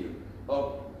a deer,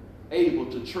 able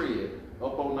to tread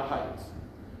up on the heights.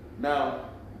 Now,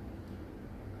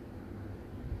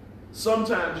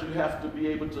 sometimes you have to be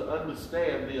able to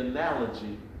understand the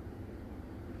analogy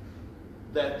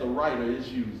that the writer is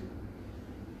using.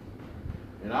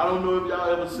 And I don't know if y'all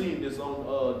ever seen this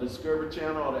on Discovery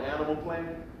Channel or the Animal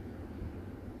Planet.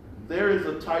 There is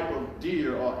a type of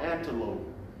deer or antelope.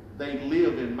 They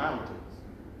live in mountains.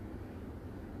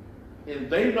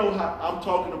 And they know how, I'm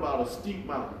talking about a steep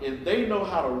mountain, and they know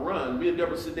how to run. Me and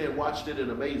Deborah sit there and watched it in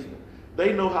amazement.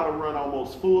 They know how to run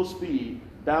almost full speed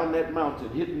down that mountain,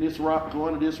 hitting this rock,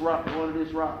 going to this rock, going to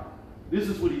this rock. This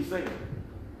is what he's saying.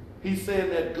 He's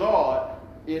saying that God,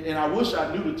 and I wish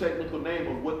I knew the technical name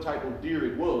of what type of deer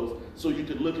it was, so you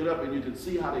could look it up and you could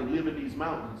see how they live in these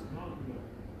mountains.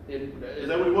 And, is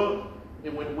that what it was?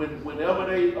 And whenever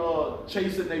they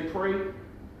chasing they prey,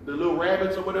 the little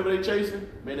rabbits or whatever they chasing,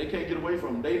 man, they can't get away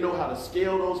from them. They know how to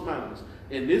scale those mountains.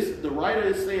 And the writer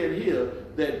is saying here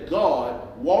that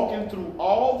God, walking through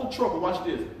all the trouble, watch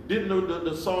this. Didn't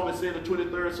the psalmist say in the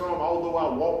 23rd Psalm, although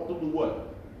I walk through the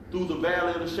what? Through the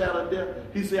valley of the shadow of death,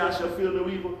 he said, I shall feel no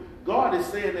evil. God is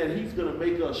saying that he's going to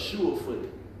make us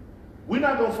sure-footed. We're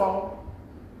not going to fall.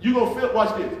 You're going to feel,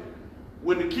 watch this.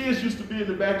 When the kids used to be in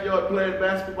the backyard playing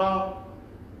basketball,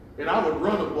 and I would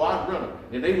run them, boy, I'd run them.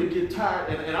 And they would get tired,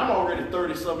 and I'm already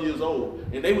 30-some years old.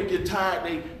 And they would get tired,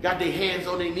 they got their hands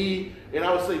on their knee, and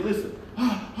I would say, listen,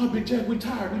 Big Jack, we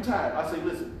tired. I say,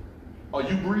 listen, are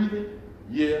you breathing?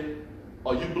 Yeah.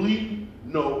 Are you bleeding?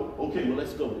 No. Okay, well,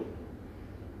 let's go then.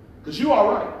 Because you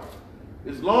all right.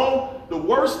 As long, the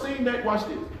worst thing that, watch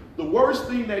this, the worst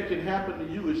thing that can happen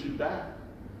to you is you die.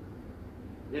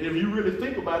 And if you really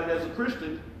think about it as a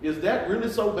Christian, is that really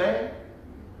so bad?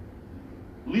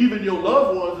 Leaving your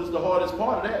loved ones is the hardest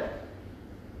part of that.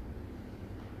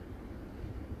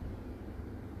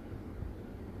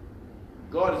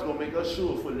 God is going to make us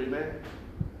sure-footed, amen?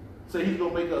 So he's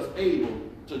going to make us able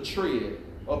to tread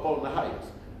up on the heights.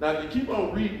 Now, if you keep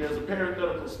on reading, there's a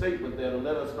parenthetical statement there to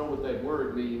let us know what that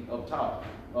word means up top,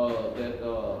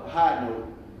 that high note.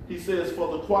 He says,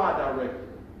 for the choir director,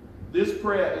 this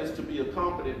prayer is to be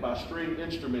accompanied by string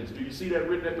instruments. Do you see that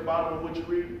written at the bottom of what you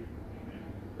read?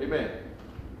 Amen.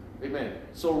 Amen.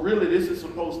 So really, this is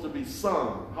supposed to be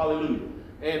sung. Hallelujah.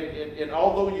 And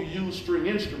although you use string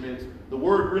instruments, the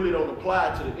word really don't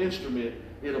apply to the instrument.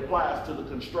 It applies to the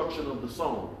construction of the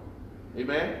song.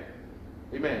 Amen.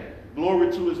 Amen.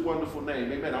 Glory to his wonderful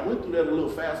name. Amen. I went through that a little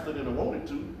faster than I wanted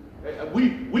to.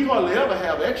 We hardly ever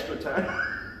have extra time.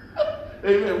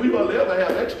 Amen. We hardly ever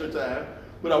have extra time.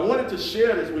 But I wanted to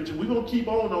share this with you. We're going to keep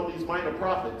on these minor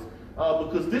prophets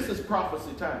because this is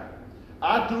prophecy time.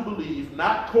 I do believe,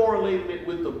 not correlating it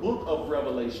with the book of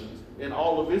Revelations and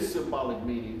all of its symbolic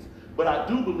meanings, but I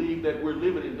do believe that we're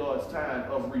living in God's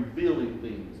time of revealing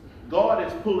things. God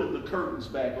is pulling the curtains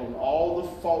back on all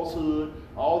the falsehood,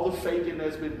 all the faking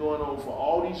that's been going on for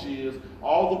all these years,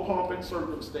 all the pomp and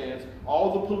circumstance,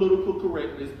 all the political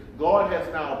correctness. God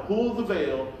has now pulled the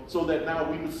veil so that now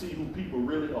we can see who people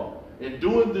really are. And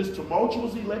during this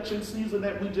tumultuous election season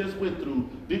that we just went through,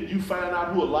 didn't you find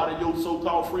out who a lot of your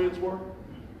so-called friends were?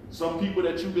 Some people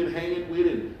that you've been hanging with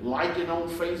and liking on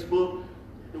Facebook.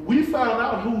 We found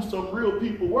out who some real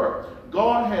people were.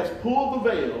 God has pulled the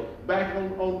veil back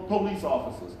on police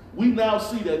officers. We now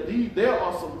see that there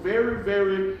are some very,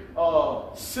 very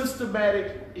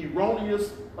systematic,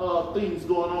 erroneous things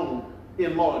going on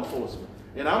in law enforcement.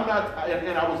 And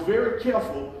I was very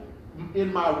careful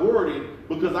in my wording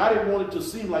because I didn't want it to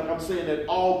seem like I'm saying that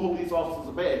all police officers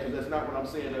are bad, because that's not what I'm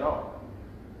saying at all.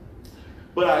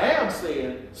 But I am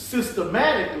saying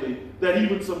systematically that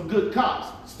even some good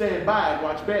cops stand by and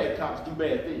watch bad cops do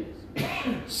bad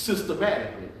things.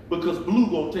 Systematically. Because blue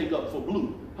gonna take up for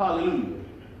blue. Hallelujah.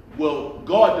 Well,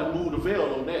 God done moved the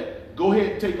veil on that. Go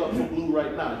ahead and take up for blue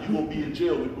right now. You're gonna be in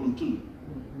jail with blue too.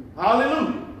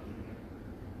 Hallelujah.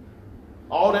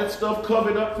 All that stuff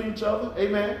covered up for each other.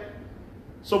 Amen.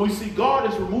 So we see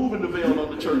God is removing the veil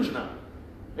on the church now.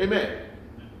 Amen.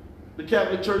 The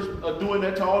Catholic Church are doing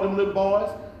that to all them little boys.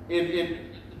 And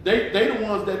they the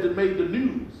ones that made the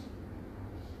news.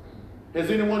 Has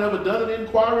anyone ever done an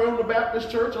inquiry on the Baptist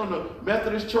church, on the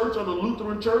Methodist church, on the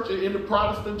Lutheran church, in the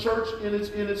Protestant church in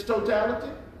its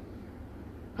totality?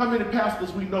 How many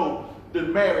pastors we know that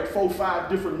married 4 or 5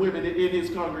 different women in his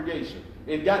congregation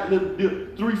and got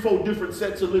 3 or 4 different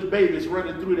sets of little babies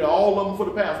running through there, all of them for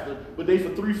the pastor, but they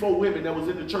for 3 or 4 women that was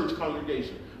in the church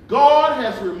congregation. God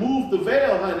has removed the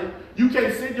veil, honey. You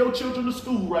can't send your children to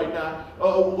school right now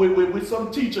with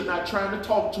some teacher not trying to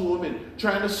talk to them and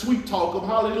trying to sweet talk them.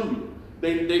 Hallelujah.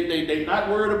 They not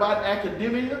worried about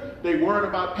academia. They worried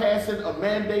about passing a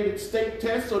mandated state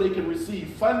test so they can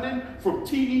receive funding from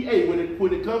TEA when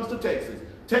it comes to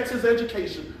Texas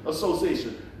Education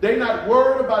Association. They're not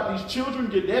worried about these children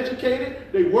getting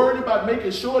educated. They're worried about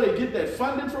making sure they get that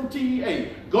funding from TEA.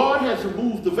 God has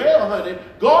removed the veil, honey.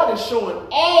 God is showing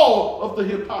all of the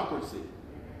hypocrisy.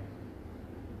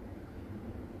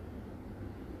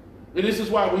 And this is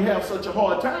why we have such a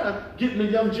hard time getting the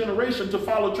young generation to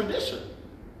follow tradition.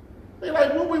 They're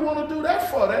like, what we want to do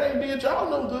that for? That ain't did y'all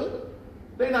no good.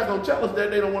 They're not going to tell us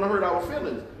that. They don't want to hurt our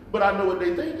feelings. But I know what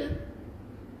they're thinking.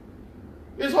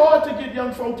 It's hard to get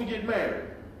young folk to get married.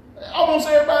 Almost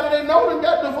everybody they know them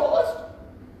got divorced.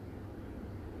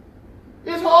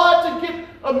 It's hard to get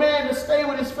a man to stay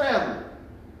with his family.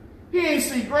 He ain't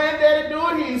see granddaddy do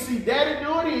it. He ain't see daddy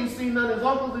do it. He ain't seen none of his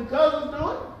uncles and cousins do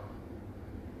it.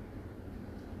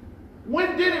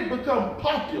 When did it become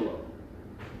popular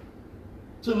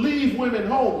to leave women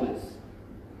homeless,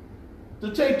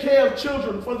 to take care of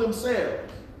children for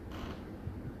themselves?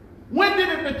 When did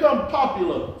it become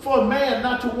popular for a man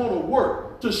not to want to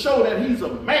work, to show that he's a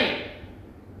man?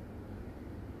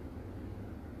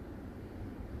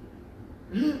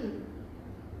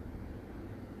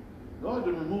 God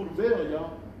didn't remove the veil,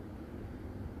 y'all.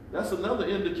 That's another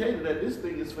indicator that this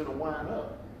thing is finna wind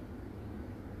up.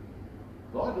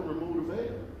 God didn't remove the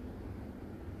veil.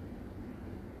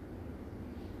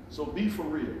 So be for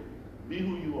real. Be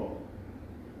who you are.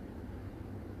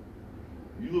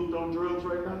 You hooked on drugs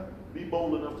right now? Be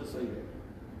bold enough to say that.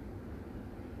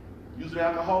 You're an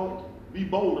alcoholic? Be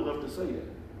bold enough to say that.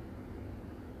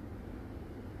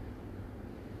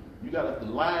 You got a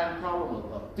lying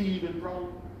problem, a thieving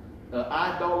problem, an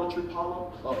idolatry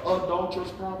problem, an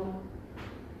adulterous problem.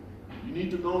 You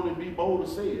need to go on and be bold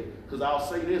to say it. Because I'll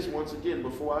say this once again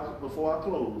before I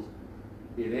close.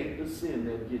 It ain't the sin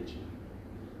that gets you.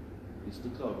 It's the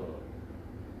cover up.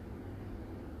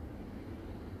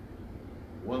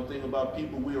 One thing about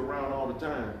people we around all the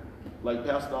time, like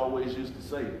Pastor always used to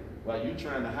say, while you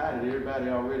trying to hide it, everybody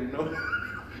already know.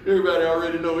 Everybody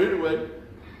already know anyway.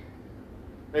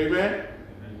 Amen?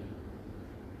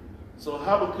 So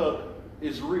Habakkuk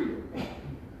is real.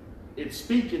 It's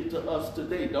speaking to us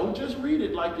today. Don't just read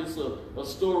it like it's a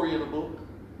story in a book.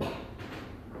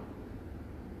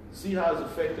 See how it's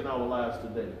affecting our lives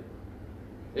today.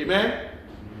 Amen?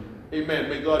 Amen.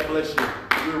 May God bless you.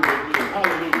 Real good.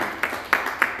 Hallelujah.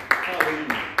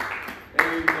 Hallelujah.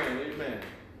 Amen. Amen.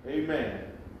 Amen.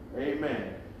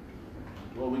 Amen.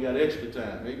 Well, we got extra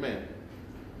time. Amen.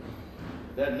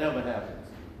 That never happens.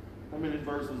 How many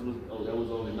verses was, that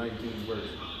was only 19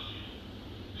 verses.